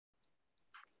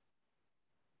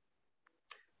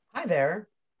Hi there.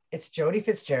 It's Jody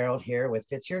Fitzgerald here with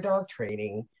Fitz Your Dog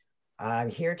Training. I'm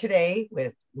here today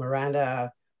with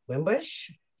Miranda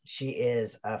Wimbush. She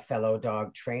is a fellow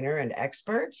dog trainer and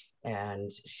expert,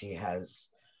 and she is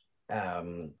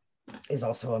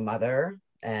also a mother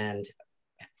and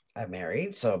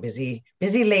married, so a busy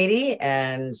lady,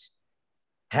 and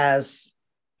has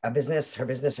a business.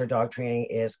 Her dog training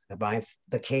is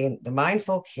the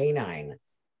Mindful Canine,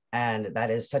 and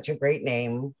that is such a great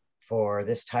name for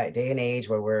this day and age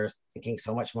where we're thinking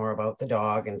so much more about the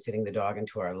dog and fitting the dog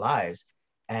into our lives.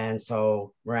 And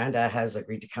so Miranda has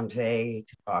agreed to come today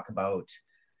to talk about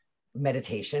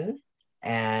meditation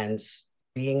and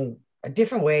being a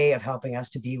different way of helping us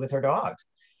to be with our dogs.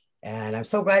 And I'm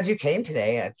so glad you came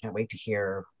today. I can't wait to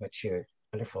hear what your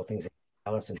wonderful things that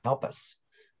you tell us and help us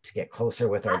to get closer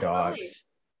with our dogs.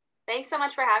 Thanks so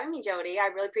much for having me, Jody. I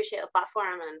really appreciate the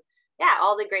platform and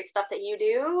all the great stuff that you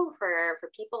do for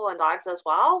people and dogs as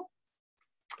well.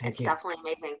 It's definitely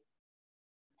amazing.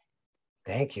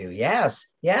 Thank you. Yes.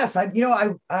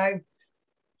 I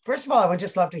first of all, I would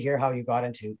just love to hear how you got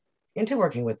into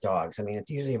working with dogs. I mean,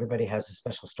 it's usually everybody has a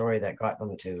special story that got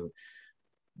them to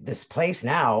this place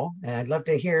now, and I'd love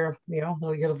to hear, a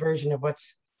little version of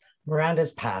what's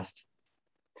Miranda's past.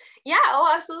 Yeah.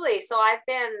 Oh, absolutely. So I've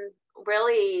been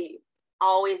really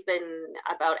always been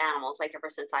about animals, like ever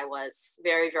since I was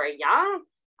very, very young.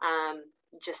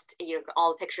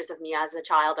 All the pictures of me as a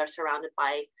child are surrounded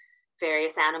by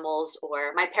various animals,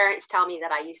 or my parents tell me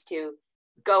that I used to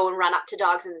go and run up to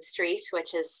dogs in the street,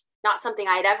 which is not something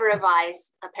I'd ever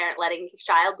advise a parent letting a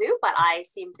child do, but I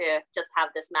seem to just have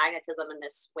this magnetism and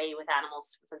this way with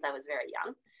animals since I was very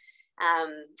young.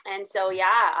 And so,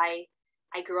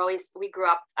 I grew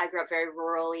up very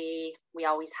rurally. We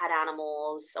always had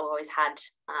animals, always had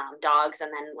dogs.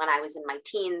 And then when I was in my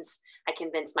teens, I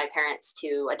convinced my parents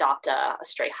to adopt a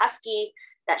stray husky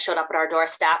that showed up at our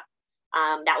doorstep.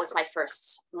 That was my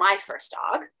first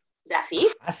dog,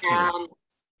 Zeffy.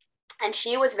 And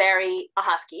she was a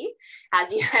husky,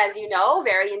 as you know,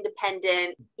 very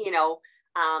independent,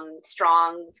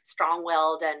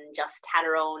 strong-willed, and just had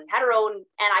her own,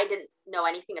 and I didn't know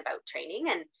anything about training.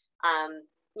 And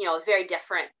it was very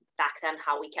different back then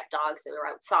how we kept dogs. They were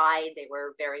outside. They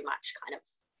were very much kind of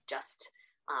just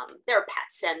they were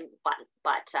pets,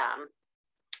 but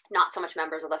not so much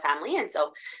members of the family. And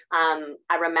so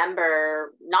I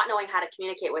remember not knowing how to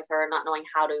communicate with her, not knowing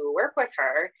how to work with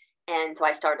her. And so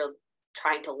I started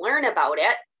trying to learn about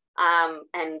it,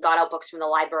 and got out books from the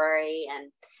library.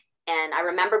 And I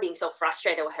remember being so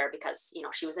frustrated with her because,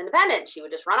 she was independent. She would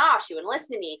just run off. She wouldn't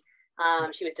listen to me.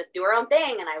 She would just do her own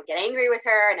thing, and I would get angry with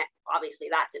her. And obviously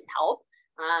that didn't help.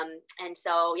 And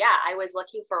so, I was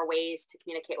looking for ways to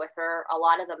communicate with her. A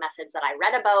lot of the methods that I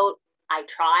read about, I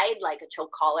tried, like a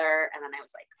choke collar. And then I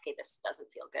was like, okay, this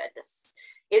doesn't feel good.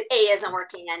 It isn't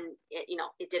working. And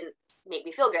it didn't make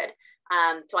me feel good.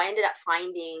 So I ended up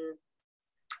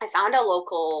I found a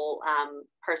local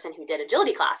person who did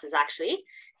agility classes, actually.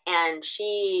 And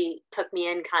she took me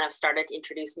in, kind of started to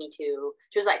introduce me to,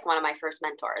 she was like one of my first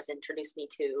mentors, introduced me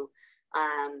to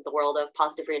the world of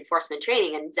positive reinforcement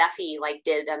training. And Zeffy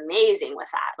did amazing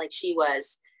with that. Like she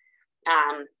was,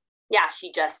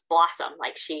 she just blossomed.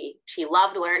 Like she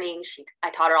loved learning.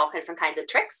 I taught her all different kinds of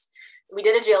tricks. We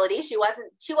did agility. She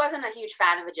wasn't a huge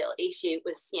fan of agility. She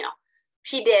was,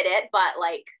 she did it, but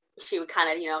she would kind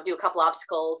of, do a couple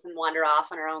obstacles and wander off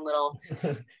on her own little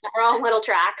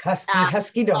track.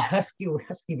 Husky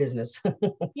business.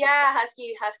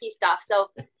 Husky stuff.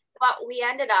 So, but we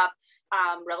ended up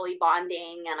really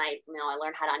bonding, and I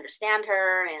learned how to understand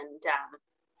her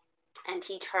and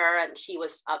teach her. And she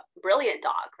was a brilliant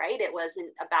dog, right? It was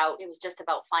just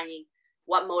about finding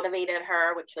what motivated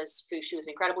her, which was food. She was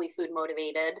incredibly food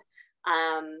motivated.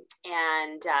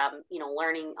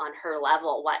 Learning on her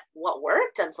level what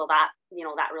worked. And so that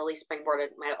that really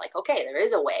springboarded my okay, there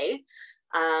is a way.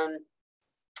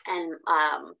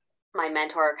 My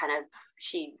mentor kind of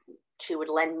she would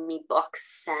lend me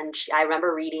books, and I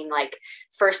remember reading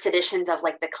first editions of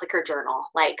the clicker journal.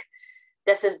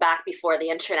 This is back before the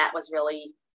internet was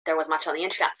really, there was much on the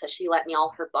internet, so she lent me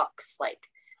all her books,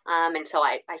 and so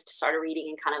I started reading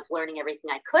and kind of learning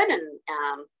everything I could. And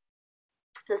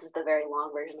this is the very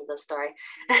long version of the story.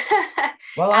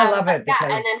 Well, I love it because...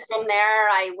 and then from there,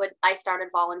 I started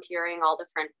volunteering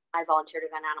I volunteered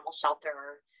in an animal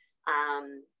shelter,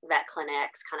 vet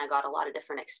clinics, kind of got a lot of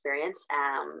different experience,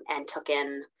 and took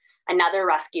in another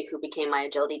rescue who became my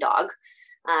agility dog.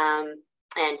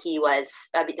 And he was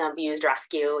an abused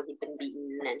rescue. He'd been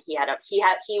beaten, and he had a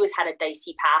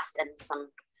dicey past and some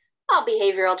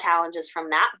behavioral challenges from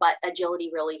that, but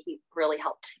agility really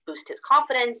helped boost his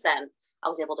confidence. And I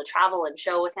was able to travel and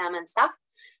show with him and stuff.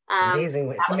 It's amazing.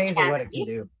 It's That was amazing what it can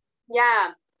do.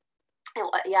 Yeah.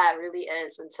 Yeah, it really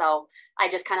is. And so I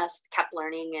just kind of kept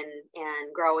learning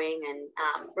and growing, and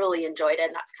really enjoyed it.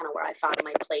 And that's kind of where I found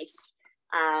my place.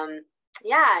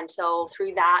 Yeah. And so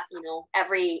through that, you know,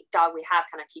 every dog we have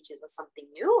kind of teaches us something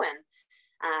new. And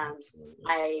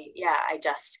I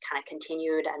just kind of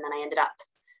continued, and then I ended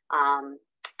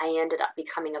up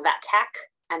becoming a vet tech,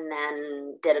 and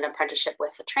then did an apprenticeship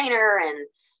with a trainer, and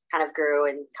kind of grew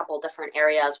in a couple different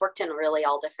areas, worked in really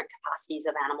all different capacities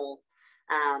of animal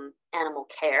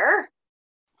care.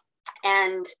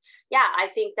 And yeah, I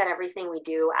think that everything we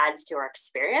do adds to our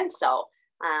experience. So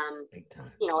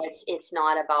you know, it's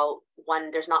not about one,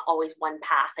 there's not always one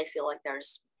path. I feel like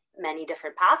there's many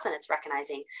different paths, and it's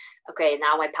recognizing, okay,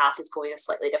 now my path is going a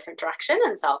slightly different direction.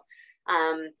 And so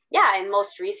yeah, in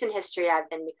most recent history,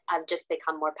 I've just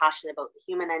become more passionate about the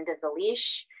human end of the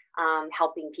leash,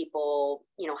 helping people,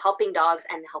 you know, helping dogs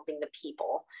and helping the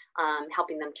people,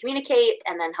 helping them communicate,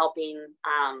 and then helping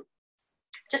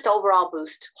just overall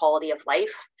boost quality of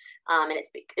life. And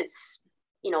it's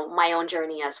you know, my own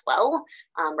journey as well,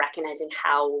 recognizing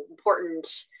how important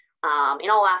in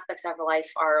all aspects of our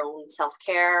life, our own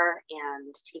self-care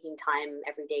and taking time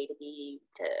every day to be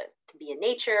in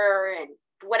nature, and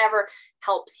whatever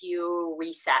helps you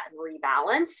reset and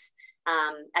rebalance.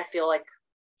 I feel like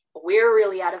we're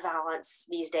really out of balance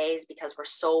these days because we're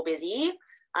so busy,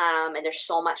 and there's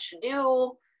so much to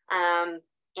do,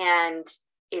 and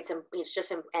it's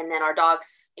just, and then our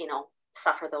dogs, you know,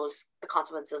 suffer the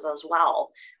consequences as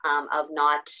well, of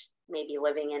not maybe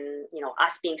living in, you know,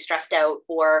 us being stressed out,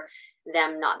 or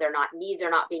needs are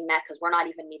not being met because we're not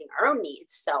even meeting our own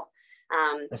needs. So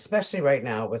especially right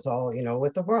now with all, you know,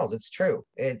 with the world, it's true.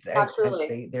 It's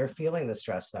absolutely, they're feeling the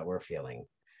stress that we're feeling.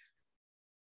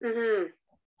 Mm-hmm.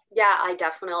 Yeah, I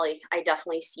definitely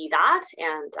see that.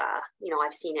 And you know,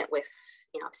 I've seen it with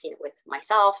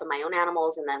myself and my own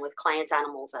animals, and then with clients'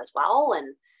 animals as well.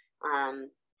 And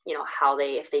you know, how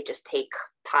if they just take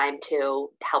time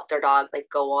to help their dog, like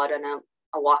go out on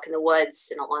a walk in the woods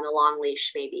and on a long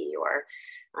leash maybe, or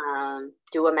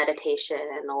do a meditation,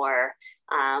 or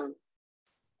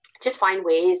just find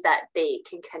ways that they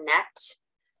can connect,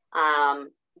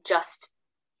 just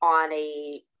on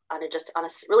a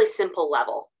really simple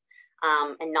level,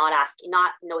 and not asking,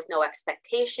 with no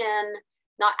expectation,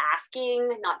 not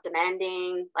asking, not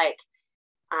demanding. Like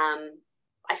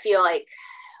I feel like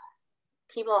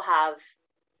people have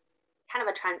kind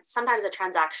of sometimes a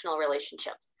transactional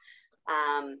relationship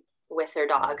with their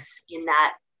dogs, in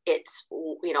that it's,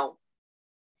 you know,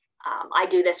 I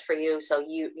do this for you, so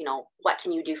you know, what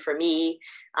can you do for me?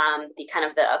 And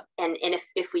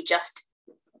if we just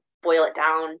boil it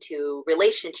down to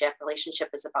relationship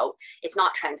is about, it's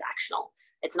not transactional.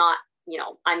 It's not, you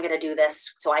know, I'm going to do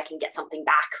this so I can get something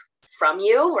back from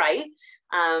you, right?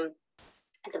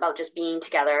 It's about just being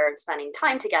together and spending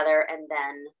time together, and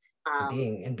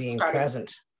then being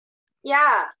present.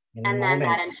 Yeah. And then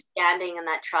that understanding and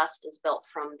that trust is built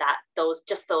from those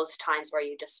times where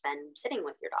you just spend sitting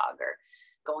with your dog, or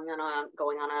going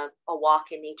on a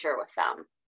walk in nature with them.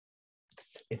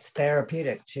 It's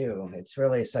therapeutic too. It's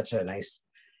really such a nice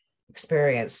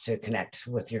experience to connect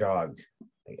with your dog.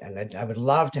 And I would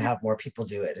love to have more people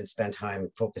do it and spend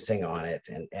time focusing on it.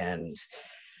 And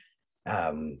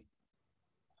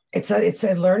it's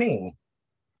a learning,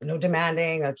 no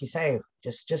demanding, like you say,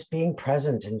 just being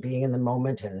present and being in the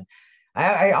moment. And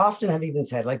I often have even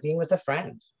said, like being with a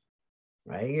friend,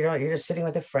 right? You're just sitting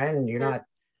with a friend. You're not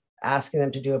asking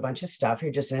them to do a bunch of stuff.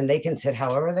 You're just, and they can sit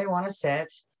however they want to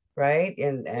sit, right?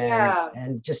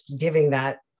 And just giving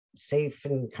that safe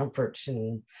and comfort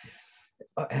and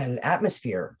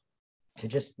atmosphere to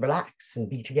just relax and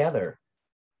be together.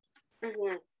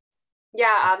 Mm-hmm.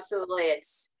 Yeah, absolutely.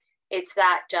 It's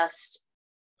that just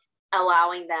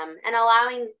allowing them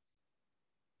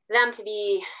to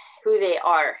be who they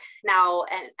are now.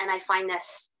 And I find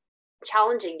this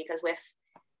challenging because with,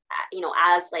 you know,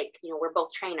 as like, you know, we're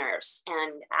both trainers,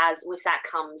 and as with that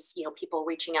comes, you know, people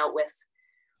reaching out with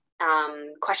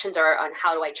questions on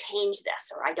how do I change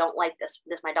this, or I don't like this,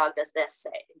 my dog does this,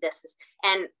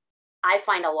 and I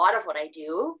find a lot of what I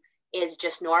do is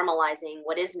just normalizing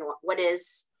what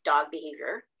is dog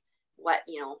behavior, what,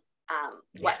 you know,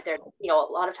 what they're, you know,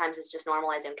 a lot of times it's just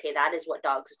normalizing, okay, that is what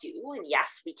dogs do. And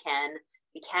yes, we can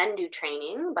do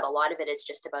training, but a lot of it is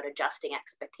just about adjusting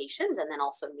expectations, and then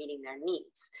also meeting their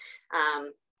needs,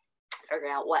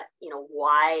 figuring out what, you know,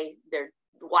 why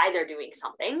they're doing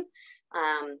something,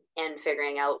 and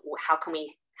figuring out how can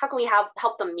we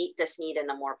help them meet this need in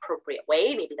a more appropriate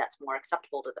way. Maybe that's more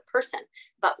acceptable to the person,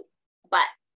 but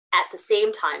at the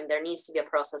same time, there needs to be a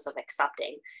process of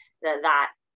accepting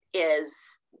that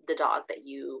is the dog that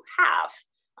you have.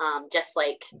 Just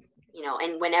like, you know,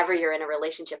 and whenever you're in a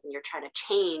relationship and you're trying to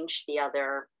change the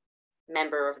other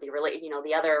member of the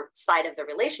the other side of the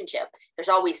relationship, there's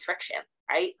always friction,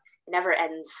 right? It never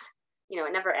ends,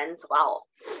 it never ends well,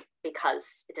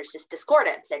 because there's just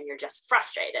discordance and you're just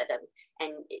frustrated,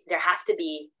 and there has to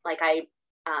be, like, I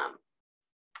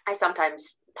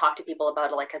sometimes talk to people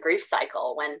about like a grief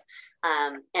cycle when,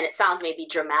 and it sounds maybe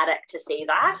dramatic to say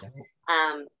that,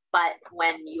 but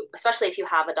when you, especially if you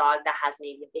have a dog that has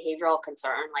maybe a behavioral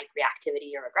concern like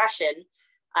reactivity or aggression,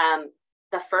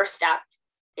 the first step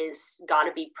is got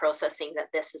to be processing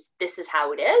that this is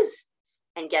how it is,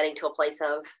 and getting to a place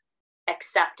of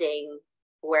accepting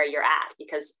where you're at,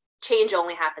 because change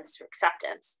only happens through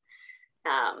acceptance.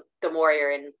 The more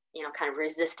you're in, kind of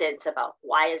resistance about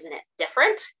why isn't it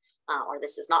different, or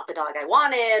this is not the dog I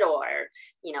wanted, or,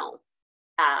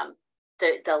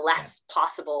 the less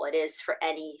possible it is for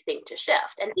anything to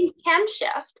shift. And things can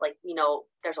shift. Like,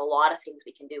 there's a lot of things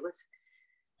we can do with,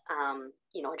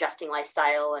 adjusting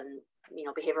lifestyle and,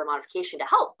 behavior modification to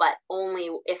help, but only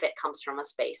if it comes from a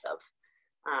space of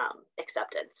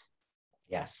acceptance.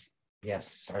 Yes.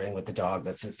 Starting with the dog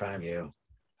that's in front of you.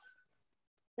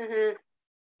 Mm-hmm.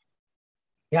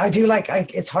 Yeah, I do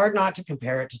it's hard not to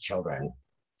compare it to children.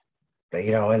 But,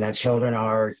 and that children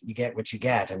you get what you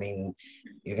get. I mean,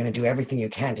 you're going to do everything you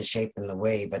can to shape them the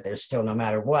way, but there's still, no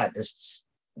matter what,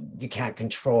 you can't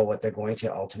control what they're going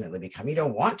to ultimately become. You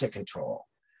don't want to control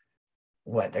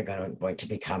what they're going to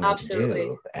become and to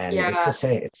do. And it's the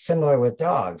same. It's similar with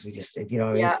dogs. We just,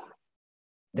 you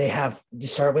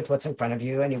start with what's in front of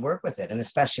you and you work with it. And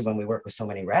especially when we work with so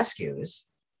many rescues,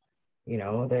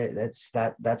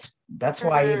 that's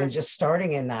why even just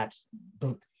starting in that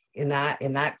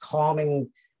calming,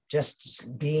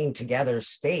 just being together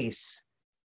space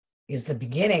is the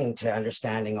beginning to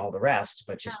understanding all the rest.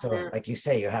 But you still, like you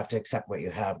say, you have to accept what you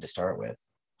have to start with.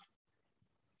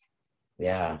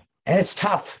 Yeah. And it's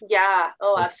tough. Yeah.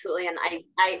 Oh, absolutely. And I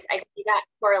see that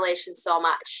correlation so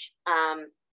much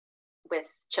with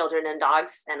children and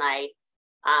dogs. And I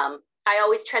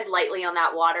always tread lightly on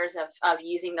that waters of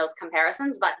using those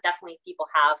comparisons, but definitely people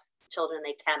have children,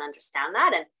 they can understand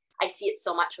that. And I see it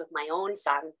so much with my own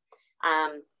son.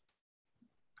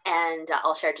 And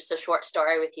I'll share just a short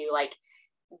story with you. Like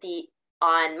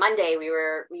on Monday,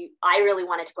 I really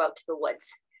wanted to go out to the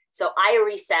woods. So I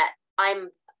reset. I'm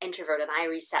introverted and I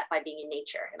reset by being in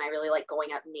nature. And I really like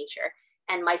going out in nature.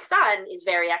 And my son is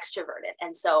very extroverted.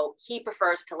 And so he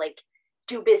prefers to like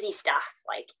do busy stuff,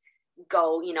 like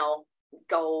go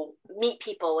meet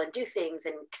people and do things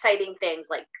and exciting things,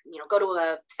 like, go to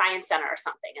a science center or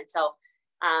something. And so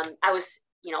I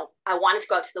wanted to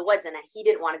go out to the woods and he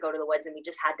didn't want to go to the woods, and we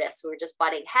just had this, we were just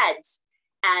butting heads.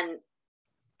 And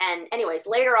anyways,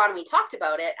 later on, we talked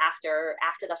about it after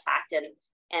the fact.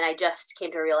 And I just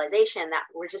came to a realization that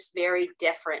we're just very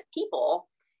different people.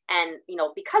 And,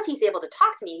 because he's able to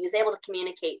talk to me, he was able to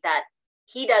communicate that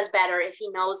he does better if he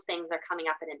knows things are coming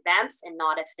up in advance, and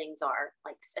not if things are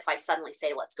like, if I suddenly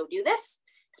say, let's go do this,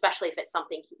 especially if it's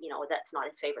something, that's not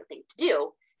his favorite thing to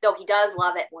do, though he does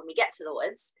love it when we get to the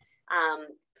woods.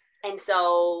 And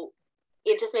so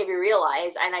it just made me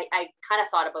realize, and I kind of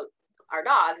thought about our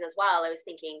dogs as well. I was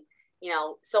thinking,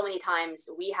 so many times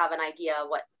we have an idea of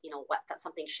what that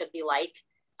something should be like.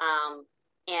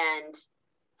 And,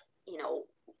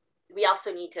 we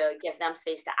also need to give them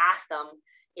space to ask them,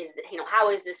 how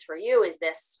is this for you?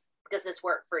 Does this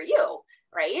work for you?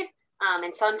 Right.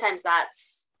 And sometimes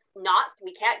that's not,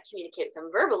 we can't communicate with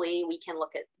them verbally. We can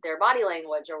look at their body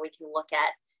language, or we can look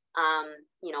at,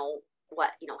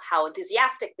 how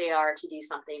enthusiastic they are to do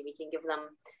something. We can give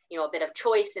them, a bit of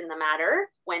choice in the matter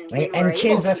when we're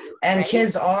kids able to, and right?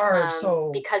 Kids are so,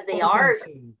 because they are,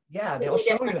 they'll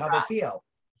show you how they feel.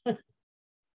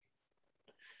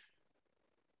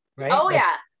 Right? Oh, like,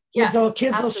 yeah.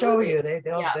 Kids will show you.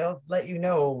 They'll let you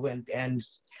know, and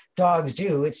dogs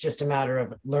do. It's just a matter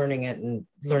of learning it and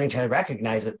learning to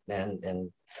recognize it.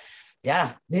 And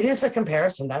yeah, it is a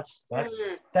comparison. That's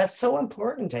so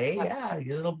important, eh? Yeah,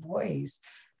 your little boys,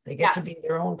 they get to be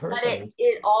their own person. But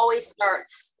it always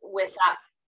starts with that.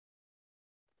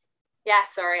 Yeah,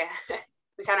 sorry.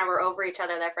 We kind of were over each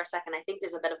other there for a second. I think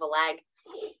there's a bit of a lag.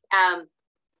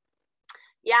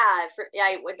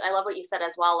 I love what you said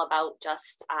as well about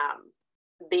just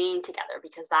being together,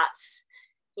 because that's,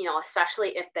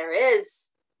 especially if there is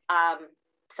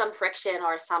some friction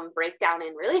or some breakdown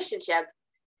in relationship,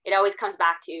 it always comes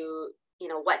back to,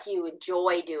 what do you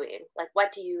enjoy doing? Like,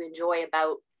 what do you enjoy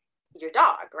about your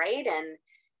dog, right? And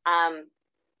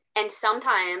And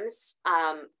sometimes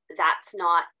that's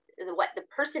not what the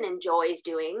person enjoys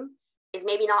doing, is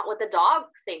maybe not what the dog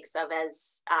thinks of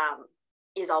as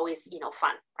is always, you know,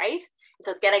 fun, right? And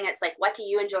so it's like, what do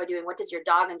you enjoy doing? What does your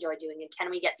dog enjoy doing? And can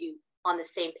we get you on the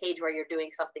same page where you're doing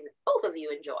something that both of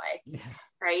you enjoy,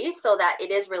 right? So that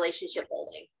it is relationship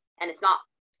building. And it's not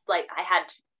like I had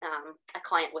a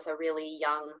client with a really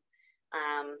young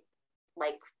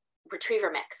like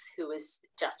retriever mix who was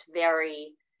just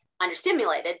very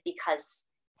understimulated because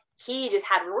he just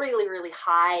had really, really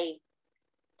high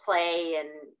play and,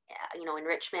 you know,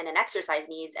 enrichment and exercise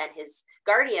needs, and his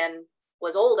guardian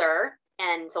was older.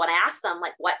 And so when I asked them,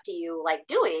 like, what do you like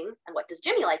doing and what does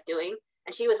Jimmy like doing,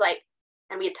 and she was like,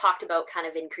 and we had talked about kind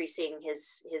of increasing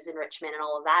his enrichment and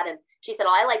all of that, and she said,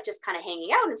 oh, I like just kind of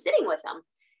hanging out and sitting with him.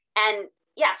 And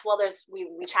yes, well,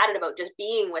 we chatted about just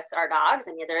being with our dogs,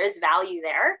 and yeah, there is value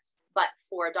there, but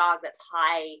for a dog that's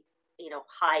high, you know,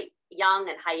 high young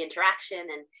and high interaction,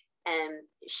 and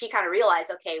she kind of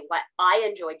realized, okay, what I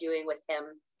enjoy doing with him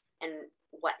and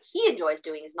what he enjoys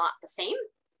doing is not the same.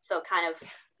 So kind of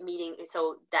meeting,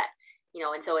 so that, you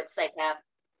know, and so it's like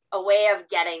a way of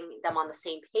getting them on the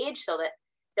same page so that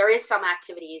there is some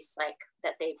activities like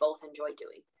that they both enjoy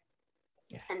doing.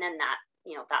 Yeah. And then that,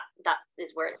 you know, that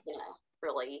is where it's going to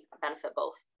really benefit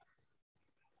both.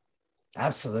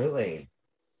 Absolutely.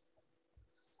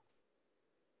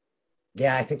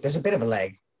 Yeah, I think there's a bit of a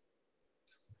lag.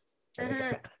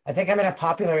 I think I'm in a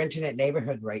popular internet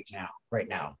neighborhood right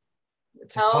now.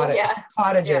 It's a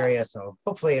cottage area, so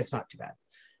hopefully it's not too bad.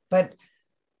 But,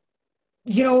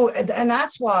 you know, and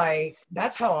that's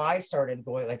how I started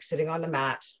going, like sitting on the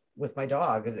mat with my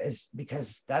dog, is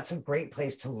because that's a great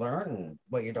place to learn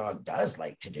what your dog does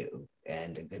like to do,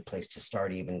 and a good place to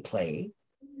start even play.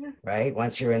 Right.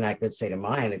 Once you're in that good state of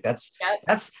mind, that's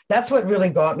what really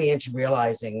got me into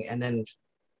realizing. And then,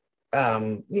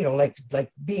 you know, like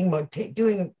being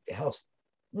doing helps,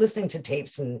 listening to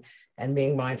tapes and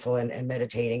being mindful and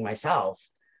meditating myself.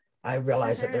 I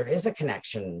realized that there is a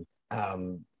connection,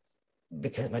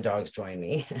 because my dogs join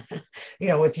me, you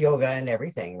know, with yoga and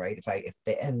everything. Right.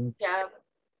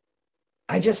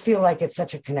 I just feel like it's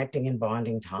such a connecting and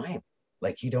bonding time.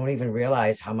 Like you don't even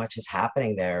realize how much is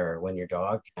happening there when your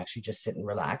dog can actually just sit and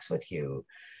relax with you,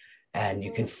 and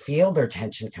you can feel their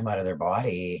tension come out of their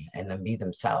body and then be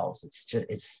themselves.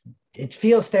 It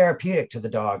feels therapeutic to the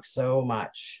dog so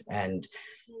much. And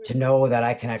to know that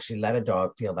I can actually let a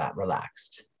dog feel that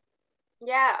relaxed.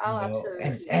 Yeah. Oh, absolutely.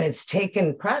 And it's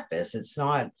taken practice. It's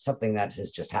not something that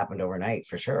has just happened overnight,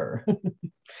 for sure.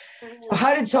 So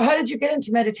how did you get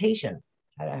into meditation?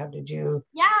 How did you?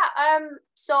 Yeah.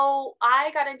 So I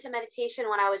got into meditation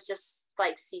when I was just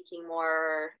like seeking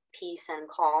more peace and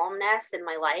calmness in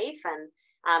my life. And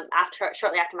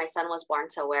shortly after my son was born,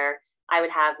 so where I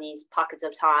would have these pockets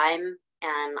of time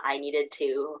and I needed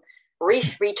to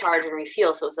recharge and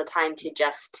refuel. So it was a time to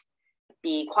just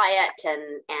be quiet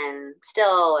and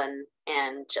still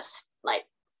and just like,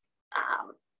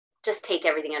 just take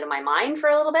everything out of my mind for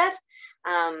a little bit.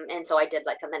 And so I did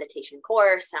like a meditation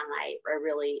course, and I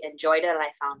really enjoyed it. And I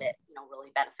found it, you know,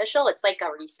 really beneficial. It's like a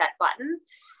reset button.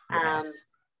 Yes.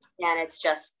 And it's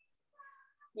just,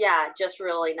 just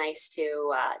really nice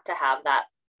to have that.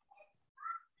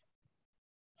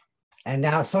 And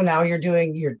now you're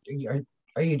doing,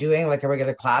 are you doing like a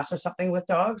regular class or something with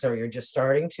dogs, or you're just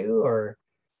starting to, or?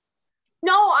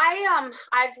 No, I've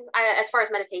as far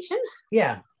as meditation.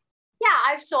 Yeah.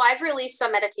 Yeah, I've released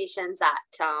some meditations that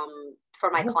for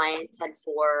my clients and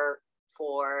for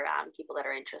people that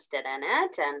are interested in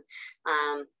it, and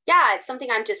it's something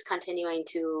I'm just continuing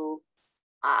to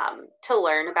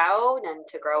learn about and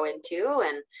to grow into,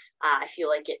 and I feel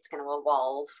like it's going to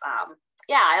evolve.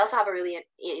 I also have a really,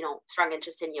 you know, strong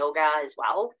interest in yoga as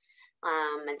well,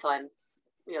 and so I'm,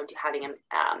 you know, have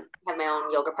my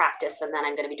own yoga practice, and then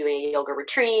I'm going to be doing a yoga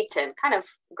retreat and kind of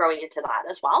growing into that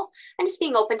as well, and just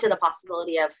being open to the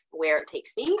possibility of where it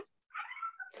takes me.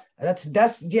 That's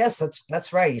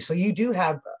right. So you do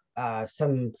have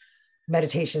some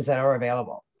meditations that are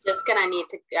available. Just gonna need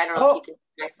to, I don't know if you can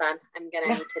see my son. I'm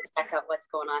gonna need to check out what's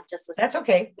going on. Just a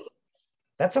second.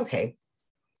 That's okay.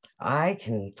 I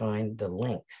can find the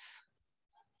links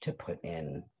to put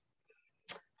in.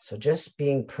 So just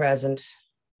being present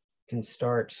can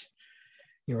start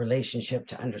your relationship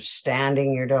to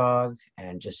understanding your dog,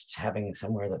 and just having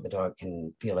somewhere that the dog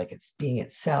can feel like it's being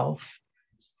itself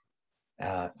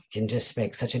can just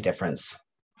make such a difference.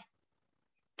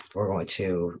 We're going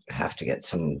to have to get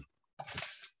some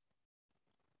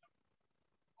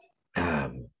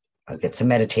I'll get some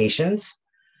meditations.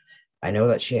 I know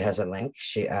that she has a link.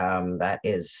 She that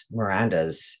is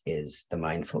Miranda's is the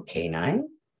Mindful Canine,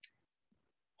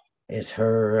 is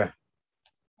her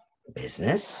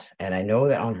business. And I know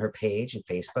that on her page and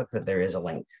Facebook that there is a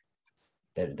link.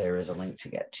 There is a link to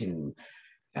get to.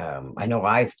 I know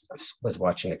I was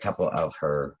watching a couple of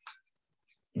her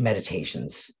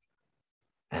meditations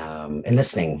and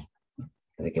listening.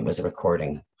 I think it was a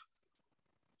recording.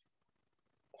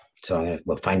 So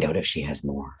we'll find out if she has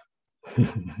more.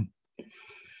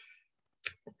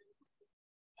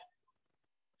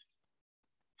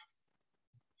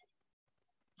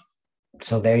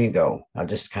 So there you go. I'll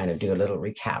just kind of do a little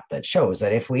recap that shows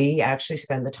that if we actually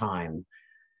spend the time,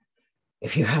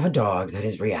 if you have a dog that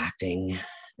is reacting,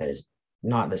 that is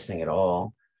not listening at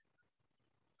all,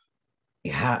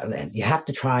 you have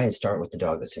to try and start with the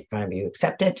dog that's in front of you.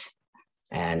 Accept it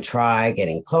and try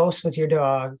getting close with your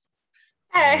dog.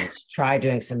 Hey. And try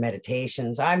doing some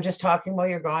meditations. I'm just talking while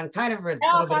you're gone, kind of a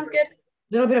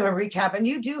little bit of a recap. And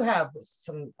you do have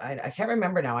some, I can't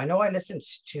remember now. I know I listened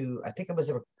to, I think it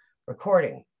was a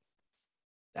recording.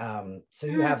 So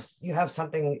you have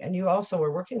something, and you also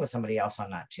were working with somebody else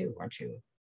on that too, weren't you?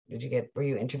 Were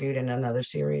you interviewed in another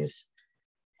series?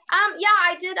 Yeah,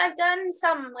 I did. I've done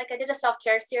some, like I did a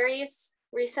self-care series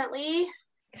recently.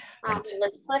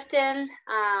 Liz Clifton.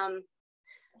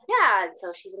 Yeah,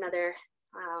 so she's another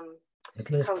with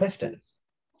Liz Clifton.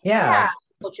 Yeah.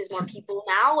 Coaches more people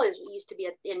now. It used to be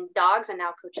in dogs, and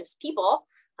now coaches people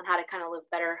on how to kind of live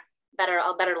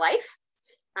a better life.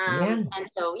 And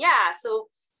so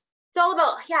it's all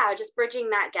about just bridging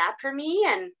that gap for me,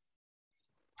 and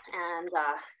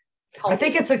I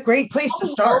think it's a great place to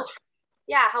start.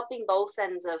 Helping both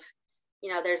ends of,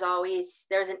 there's always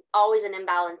an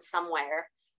imbalance somewhere,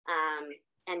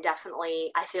 and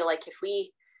definitely I feel like if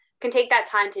we can take that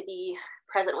time to be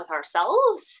present with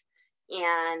ourselves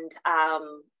and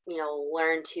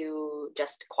learn to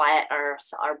just quiet our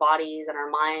bodies and our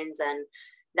minds, and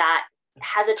that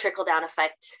has a trickle down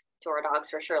effect to our dogs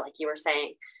for sure. Like you were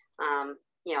saying,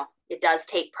 it does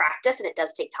take practice and it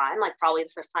does take time. Like probably the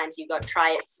first times you go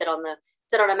try it, sit on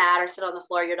a mat or sit on the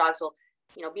floor, your dogs will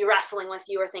be wrestling with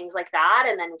you or things like that.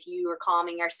 And then if you are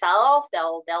calming yourself,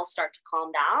 they'll start to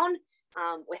calm down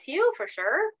with you for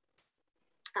sure.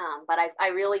 But I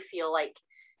really feel like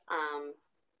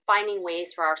finding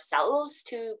ways for ourselves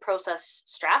to process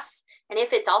stress, and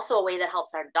if it's also a way that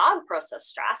helps our dog process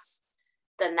stress,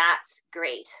 then that's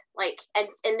great. Like, and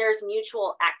there's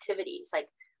mutual activities. Like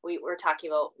we were talking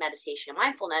about meditation and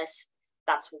mindfulness.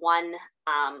 That's one,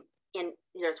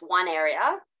 there's one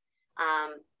area.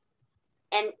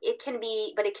 And it can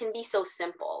be so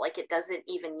simple. Like it doesn't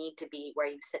even need to be where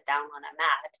you sit down on a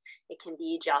mat. It can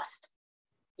be just,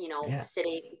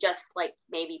 sitting, just like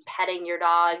maybe petting your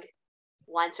dog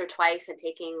once or twice and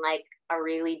taking like a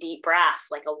really deep breath,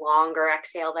 like a longer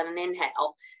exhale than an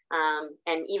inhale.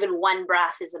 And even one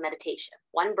breath is a meditation.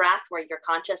 One breath where you're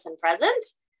conscious and present,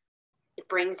 it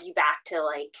brings you back to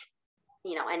like,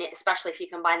 and especially if you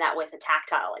combine that with a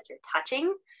tactile, like you're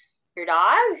touching your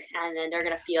dog, and then they're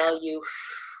going to feel you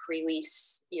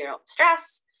release,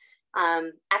 stress.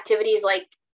 Activities like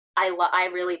I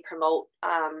really promote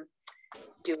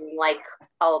doing like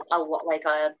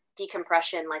a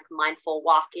decompression, like mindful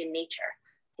walk in nature.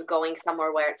 We're going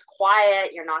somewhere where it's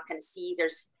quiet. You're not going to see.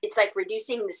 It's like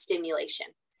reducing the stimulation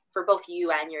for both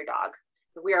you and your dog.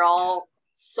 We're all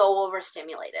so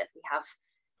overstimulated. We have,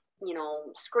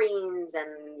 screens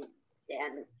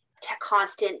and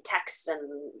constant texts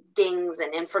and dings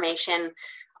and information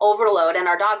overload, and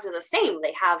our dogs are the same.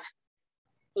 They have,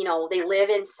 they live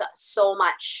in so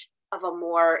much of a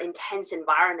more intense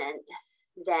environment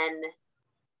than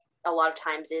a lot of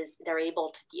times they're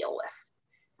able to deal with.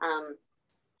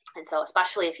 And so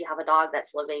especially if you have a dog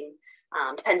that's living,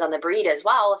 depends on the breed as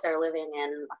well, if they're living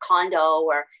in a condo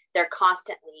where they're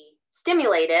constantly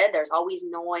stimulated, there's always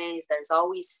noise, there's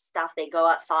always stuff. They go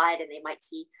outside and they might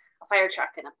see a fire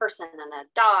truck and a person and a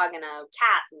dog and a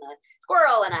cat and a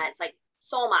squirrel, and it's like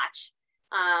so much.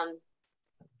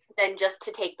 Then just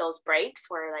to take those breaks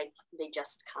where like they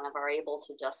just kind of are able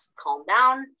to just calm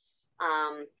down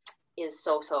is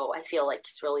so I feel like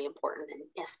it's really important, and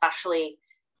especially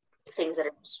things that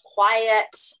are just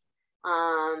quiet,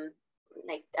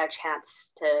 like a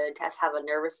chance to just have a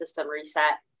nervous system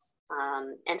reset,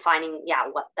 and finding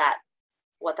what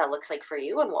that looks like for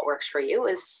you and what works for you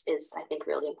is I think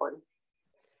really important.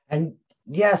 And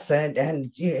yes, and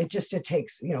it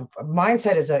takes,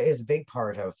 mindset is a big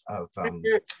part of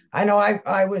I know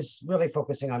I was really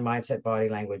focusing on mindset, body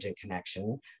language, and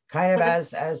connection kind of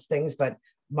as things, but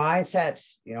mindset,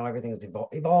 everything is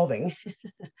evolving.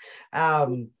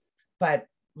 But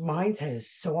mindset is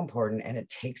so important, and it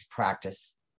takes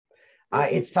practice.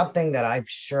 It's something that I'm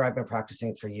sure I've been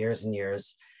practicing for years and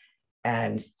years.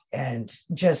 and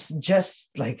just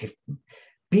like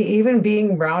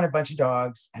being around a bunch of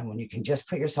dogs, and when you can just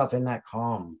put yourself in that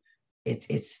calm,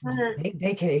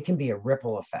 it can be a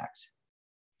ripple effect.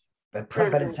 But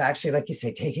it's actually, like you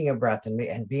say, taking a breath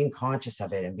and being conscious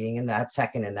of it and being in that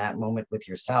second, in that moment with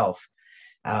yourself.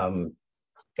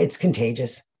 It's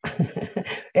contagious.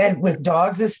 And with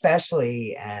dogs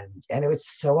especially, and it was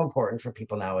so important for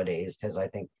people nowadays, because I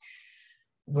think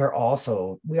we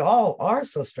all are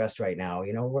so stressed right now.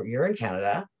 You're in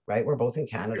Canada, right? We're both in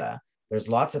Canada. There's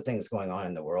lots of things going on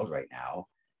in the world right now,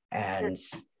 and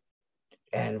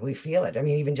we feel it. I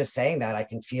mean, even just saying that, I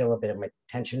can feel a bit of my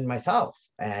tension myself,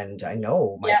 and I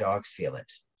know my dogs feel it.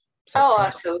 So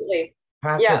absolutely.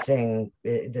 Practicing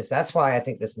this, that's why I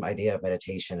think this idea of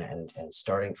meditation and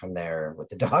starting from there with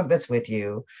the dog that's with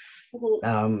you,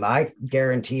 I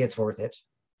guarantee it's worth it.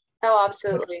 Oh,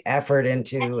 absolutely. Effort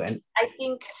into, and I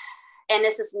think, and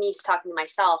this is me talking to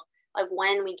myself, like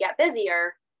when we get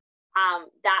busier,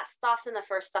 that's often the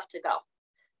first stuff to go.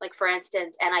 Like for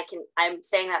instance, and I'm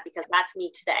saying that because that's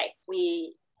me today.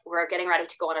 We're getting ready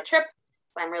to go on a trip.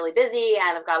 So I'm really busy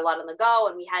and I've got a lot on the go,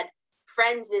 and we had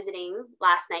friends visiting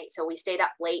last night, so we stayed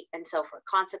up late, and so for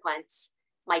consequence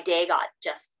my day got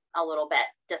just a little bit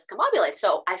discombobulated.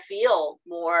 So I feel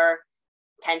more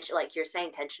tension, like you're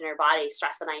saying, tension in your body,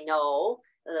 stress, and I know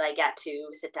that I get to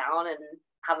sit down and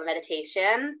have a meditation,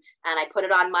 and I put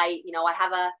it on my, I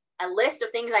have a list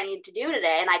of things I need to do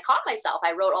today, and I caught myself,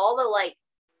 I wrote all the like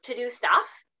to do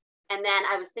stuff, and then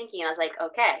I was thinking, I was like,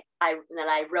 okay, then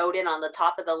I wrote in on the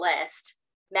top of the list,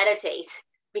 meditate,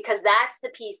 because that's the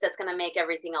piece that's going to make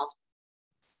everything else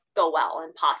go well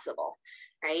and possible,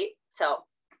 right? So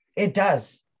it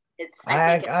does.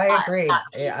 I agree.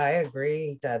 I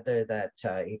agree that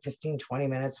 15, 20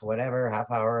 minutes, whatever,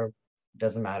 half hour,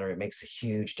 doesn't matter. It makes a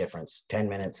huge difference. 10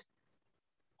 minutes.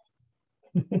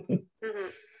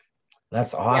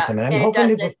 That's awesome. And I'm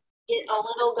hoping it a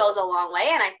little goes a long way.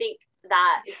 And I think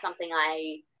that is something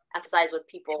I emphasize with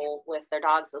people with their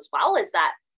dogs as well, is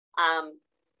that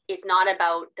it's not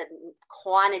about the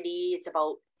quantity, it's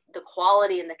about the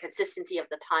quality and the consistency of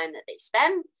the time that they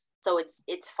spend. So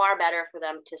it's far better for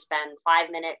them to spend 5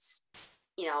 minutes,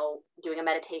 doing a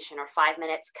meditation, or 5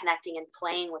 minutes connecting and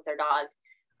playing with their dog,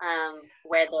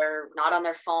 where they're not on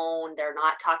their phone, they're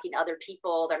not talking to other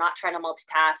people, they're not trying to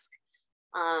multitask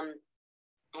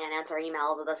and answer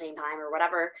emails at the same time or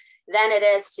whatever, than it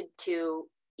is to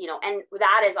and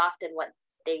that is often what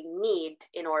they need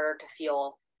in order to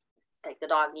feel like the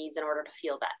dog needs in order to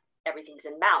feel that everything's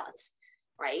in balance,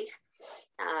 right?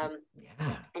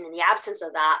 And in the absence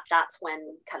of that, that's when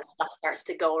kind of stuff starts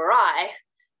to go awry.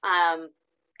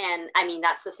 And I mean,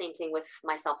 that's the same thing with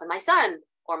myself and my son,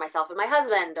 or myself and my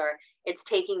husband, or it's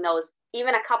taking those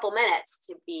even a couple minutes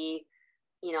to be,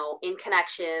 in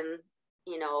connection,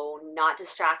 not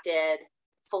distracted,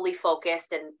 fully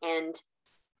focused, and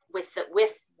with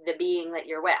the being that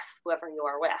you're with, whoever you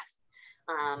are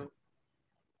with.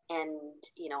 And,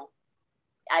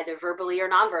 either verbally or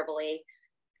non-verbally,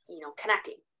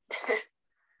 connecting.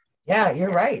 Yeah,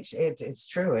 you're right. It's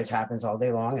true. It happens all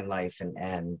day long in life.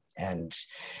 And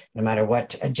no matter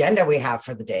what agenda we have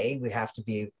for the day, we have to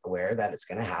be aware that it's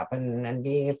going to happen and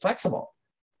be flexible,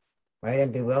 right?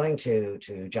 And be willing to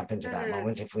jump into that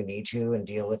moment if we need to, and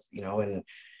deal with, and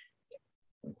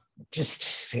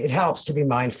just, it helps to be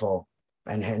mindful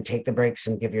and take the breaks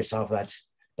and give yourself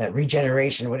that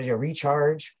regeneration. What is your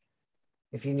recharge?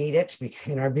 If you need it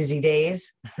in our busy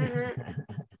days.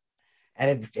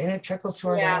 And it trickles to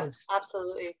our dogs.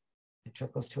 Absolutely. It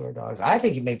trickles to our dogs. I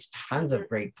think you made tons of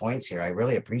great points here. I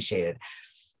really appreciate it.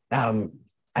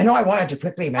 I know I wanted to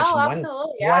quickly mention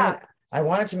I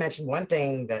wanted to mention one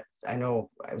thing that I know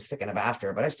I was thinking of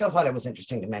after, but I still thought it was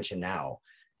interesting to mention now,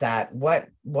 that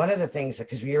one of the things that,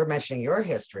 because you were mentioning your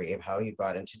history of how you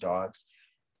got into dogs,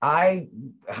 how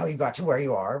you got to where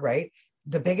you are, right?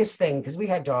 The biggest thing, because we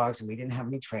had dogs and we didn't have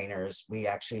any trainers, we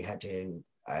actually had to,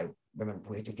 I remember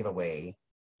we had to give away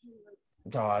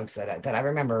dogs that I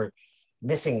remember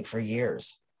missing for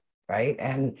years, right?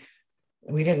 And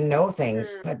we didn't know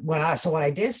things. But when I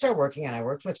did start working, and I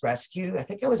worked with rescue, I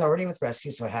think I was already with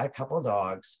rescue, so I had a couple of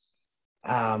dogs,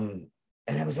 and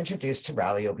I was introduced to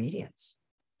rally obedience.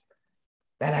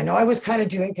 And I know I was kind of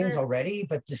doing things already,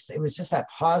 but it was just that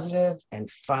positive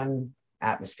and fun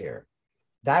atmosphere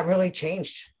that really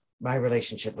changed my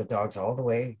relationship with dogs all the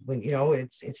way. When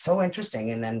it's so interesting,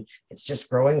 and then it's just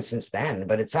growing since then.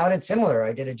 But it sounded similar.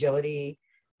 I did agility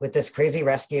with this crazy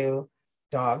rescue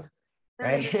dog,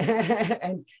 right?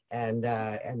 and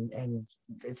I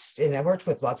worked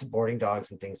with lots of boarding dogs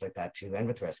and things like that too, and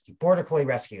with rescue, border collie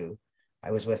rescue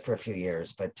I was with for a few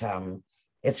years. But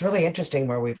it's really interesting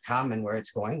where we've come and where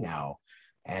it's going now.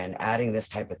 And adding this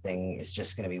type of thing is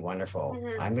just going to be wonderful.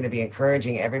 Mm-hmm. I'm going to be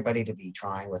encouraging everybody to be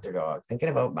trying with their dog, thinking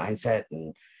about mindset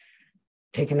and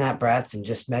taking that breath and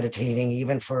just meditating,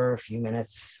 even for a few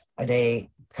minutes a day,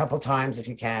 a couple times if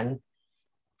you can.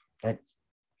 That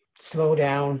slow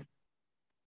down.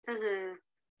 Mm-hmm.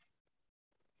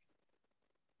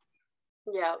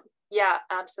 Yeah. Yeah,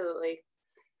 absolutely.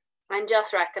 And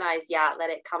just recognize, yeah, that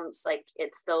it comes like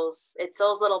it's those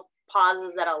little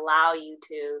pauses that allow you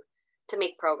to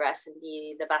make progress and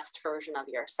be the best version of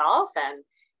yourself. And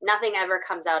nothing ever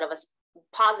comes out of a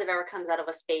positive ever comes out of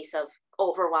a space of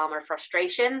overwhelm or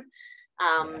frustration.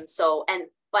 Yeah.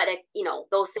 But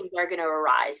those things are going to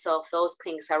arise. So if those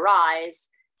things arise,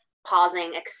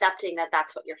 pausing, accepting that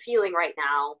that's what you're feeling right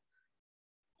now,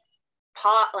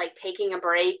 like taking a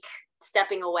break,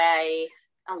 stepping away,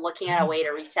 and looking at a way to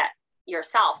reset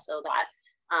yourself so that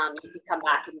you can come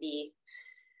back and be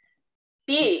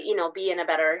in a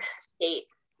better state,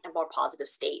 a more positive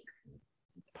state.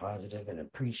 Positive and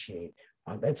appreciate.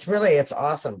 It's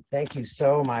awesome. Thank you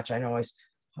so much. I know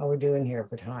how we're doing here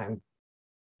for time.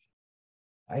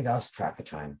 I lost track of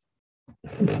time.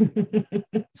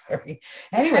 Sorry.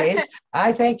 Anyways,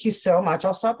 I thank you so much.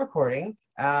 I'll stop recording,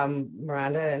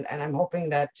 Miranda, and I'm hoping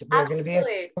that we're going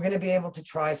to be able to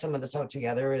try some of this out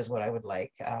together is what I would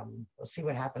like. We'll see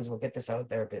what happens. We'll get this out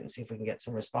there a bit and see if we can get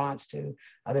some response to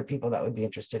other people that would be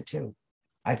interested too.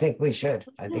 I think we should.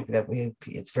 I think that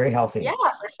it's very healthy. Yeah,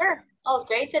 for sure. Oh, it's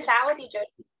great to chat with you, Jody.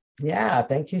 Yeah,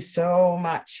 thank you so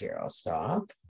much. Here, I'll stop.